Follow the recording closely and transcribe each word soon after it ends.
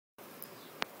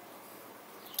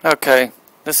Okay,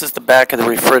 this is the back of the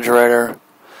refrigerator.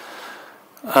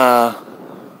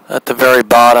 At the very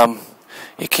bottom,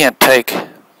 you can't take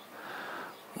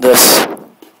this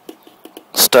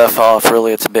stuff off.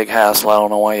 Really, it's a big hassle. I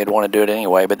don't know why you'd want to do it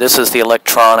anyway. But this is the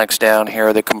electronics down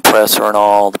here, the compressor and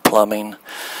all, the plumbing.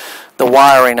 The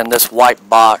wiring in this white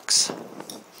box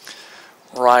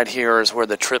right here is where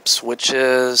the trip switch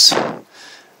is.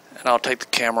 And I'll take the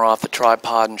camera off the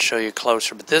tripod and show you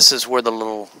closer. But this is where the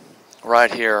little,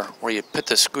 right here, where you put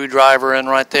the screwdriver in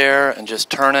right there and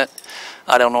just turn it.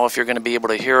 I don't know if you're going to be able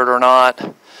to hear it or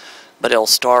not, but it'll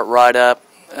start right up.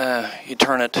 You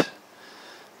turn it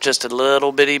just a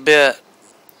little bitty bit.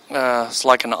 It's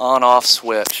like an on-off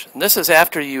switch. And this is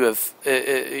after you have,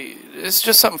 it's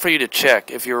just something for you to check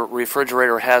if your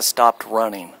refrigerator has stopped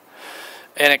running.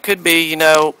 And it could be, you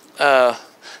know,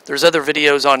 there's other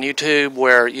videos on YouTube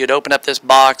where you'd open up this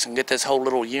box and get this whole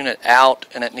little unit out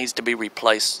and it needs to be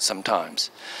replaced sometimes.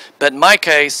 But in my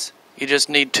case, you just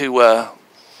need to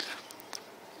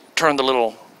turn the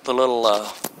little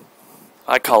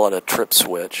I call it a trip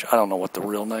switch. I don't know what the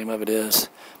real name of it is.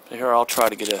 But here, I'll try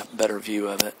to get a better view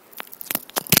of it.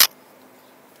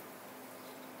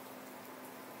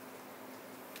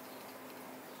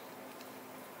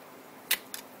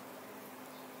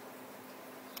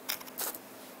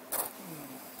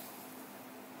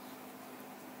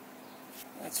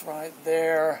 It's right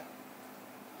there.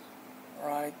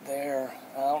 Right there.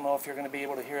 I don't know if you're going to be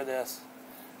able to hear this.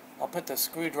 I'll put the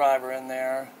screwdriver in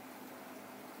there.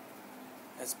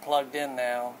 It's plugged in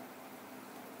now.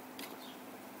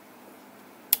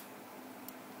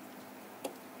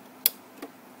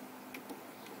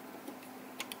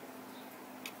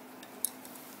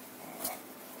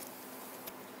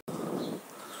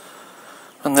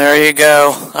 And there you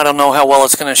go. I don't know how well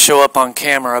it's going to show up on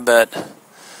camera, but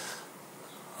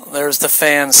there's the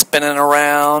fan spinning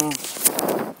around.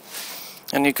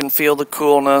 And you can feel the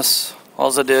coolness.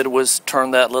 All I did was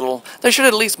turn that little... They should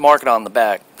at least mark it on the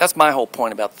back. That's my whole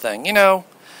point about the thing. You know,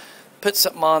 put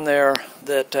something on there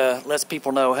that lets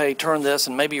people know, hey, turn this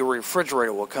and maybe your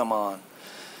refrigerator will come on.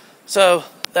 So,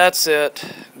 that's it.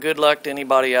 Good luck to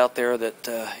anybody out there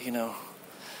that, you know,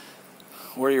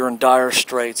 where you're in dire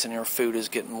straits and your food is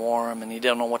getting warm and you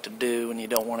don't know what to do and you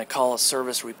don't want to call a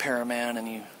service repairman and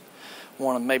you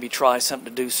want to maybe try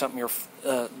something to do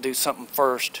something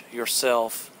first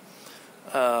yourself.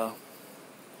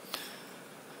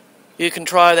 You can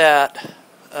try that,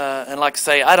 and like I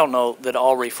say, I don't know that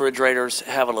all refrigerators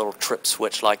have a little trip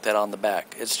switch like that on the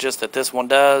back. It's just that this one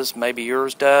does, maybe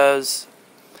yours does.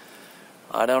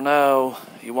 I don't know.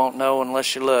 You won't know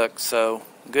unless you look, so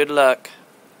good luck.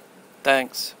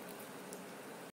 Thanks.